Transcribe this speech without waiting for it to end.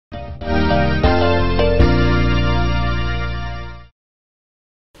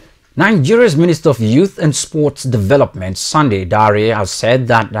Nigeria's Minister of Youth and Sports Development, Sunday Dare, has said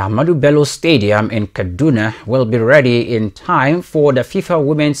that the Ahmadu Bello Stadium in Kaduna will be ready in time for the FIFA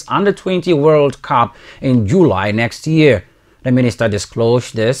Women's Under-20 World Cup in July next year. The minister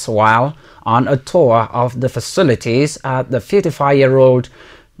disclosed this while on a tour of the facilities at the 55-year-old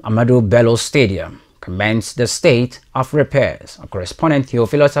Ahmadu Bello Stadium, commenced the state of repairs. Our correspondent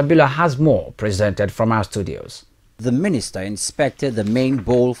Theophilus Abila has more presented from our studios. The minister inspected the main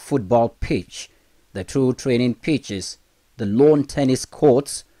bowl football pitch, the two training pitches, the lawn tennis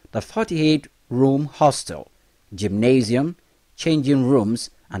courts, the 48-room hostel, gymnasium, changing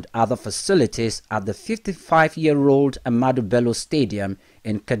rooms, and other facilities at the 55-year-old Ahmadu Bello Stadium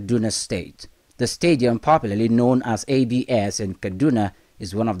in Kaduna State. The stadium, popularly known as ABS in Kaduna,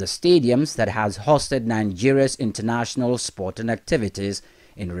 is one of the stadiums that has hosted Nigeria's international sporting activities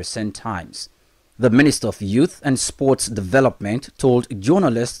in recent times. The Minister of Youth and Sports Development told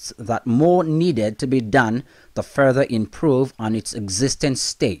journalists that more needed to be done to further improve on its existing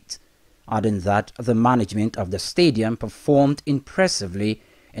state, adding that the management of the stadium performed impressively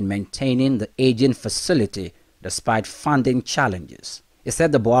in maintaining the aging facility despite funding challenges. He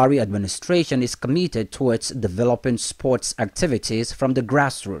said the Buhari administration is committed towards developing sports activities from the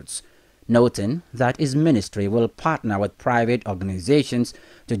grassroots, noting that his ministry will partner with private organizations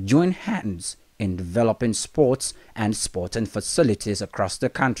to join hands in developing sports and sporting facilities across the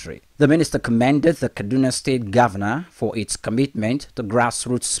country. The minister commended the Kaduna State Governor for its commitment to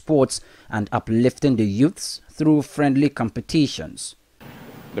grassroots sports and uplifting the youths through friendly competitions.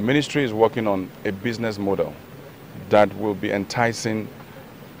 The ministry is working on a business model that will be enticing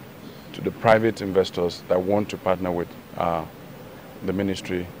to the private investors that want to partner with the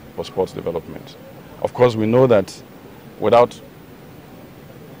Ministry for Sports Development. Of course, we know that without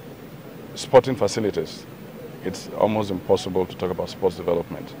sporting facilities, it's almost impossible to talk about sports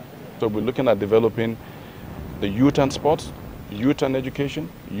development. So we're looking at developing the youth and sports, youth and education,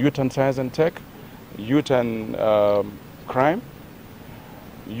 youth and science and tech, youth and crime,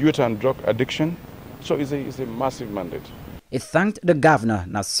 youth and drug addiction. So it's a massive mandate. He thanked the Governor,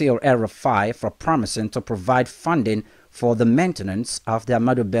 Nasir El-Rufai, for promising to provide funding for the maintenance of the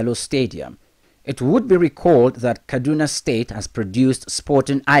Ahmadu Bello Stadium. It would be recalled that Kaduna State has produced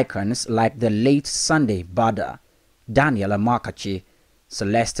sporting icons like the late Sunday Bada, Daniel Amakachi,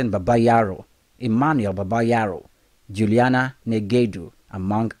 Celestine Babayaro, Emmanuel Babayaro, Juliana Negedu,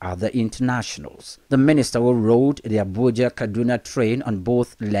 among other internationals. The minister who rode the Abuja-Kaduna train on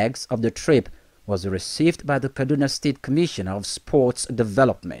both legs of the trip was received by the Kaduna State Commissioner of Sports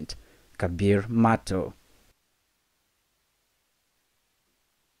Development, Kabir Mato.